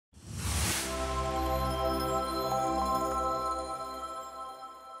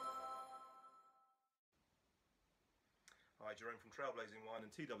Hi, Jerome from Trailblazing Wine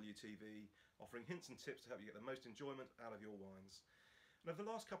and TWTV, offering hints and tips to help you get the most enjoyment out of your wines. And over the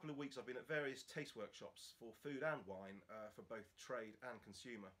last couple of weeks I've been at various taste workshops for food and wine, for both trade and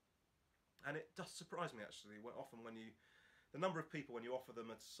consumer. And it does surprise me actually, often when the number of people when you offer them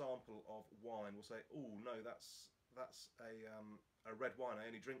a sample of wine will say, "Oh no, that's a red wine,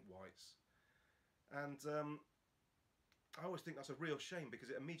 I only drink whites." And I always think that's a real shame, because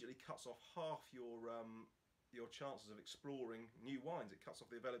it immediately cuts off half your chances of exploring new wines. It cuts off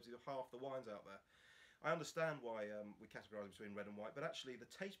the availability of half the wines out there. I understand why we categorise between red and white, but actually the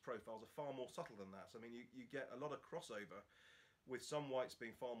taste profiles are far more subtle than that. I mean, you get a lot of crossover, with some whites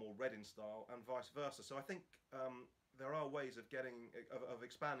being far more red in style and vice versa. So I think there are ways of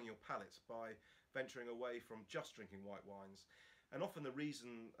expanding your palate by venturing away from just drinking white wines. And often the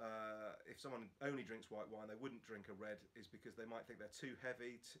reason, if someone only drinks white wine, they wouldn't drink a red, is because they might think they're too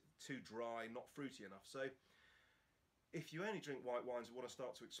heavy, too dry, not fruity enough. So if you only drink white wines and want to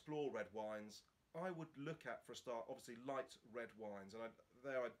start to explore red wines, I would look at, for a start, obviously light red wines. And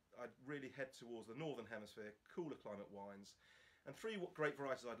I'd really head towards the Northern Hemisphere, cooler climate wines. And three great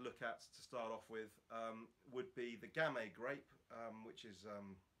varieties I'd look at to start off with would be the Gamay grape, which is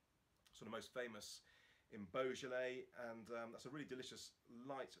sort of most famous in Beaujolais, and that's a really delicious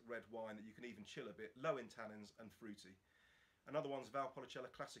light red wine that you can even chill a bit, low in tannins and fruity. Another one's Valpolicella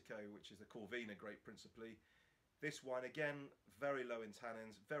Classico, which is the Corvina grape principally. This wine again, very low in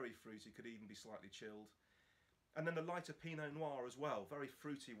tannins, very fruity, could even be slightly chilled. And then the lighter Pinot Noir as well, very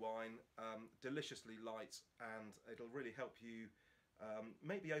fruity wine, deliciously light, and it'll really help you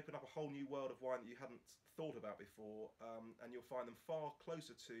maybe open up a whole new world of wine that you hadn't thought about before, and you'll find them far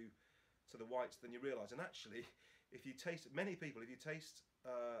closer to the whites than you realise. And actually, many people, if you taste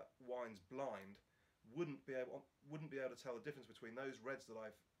wines blind, wouldn't be able to tell the difference between those reds that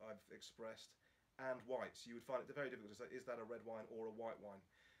I've expressed and whites. You would find it very difficult to say, is that a red wine or a white wine?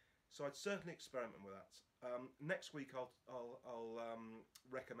 So I'd certainly experiment with that. Next week I'll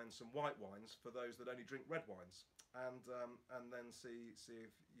recommend some white wines for those that only drink red wines, and then see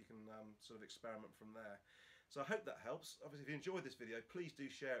if you can sort of experiment from there. So I hope that helps. Obviously, if you enjoyed this video, please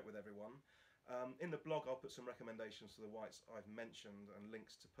do share it with everyone. In the blog I'll put some recommendations for the whites I've mentioned and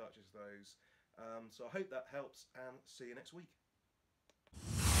links to purchase those. So I hope that helps, and see you next week.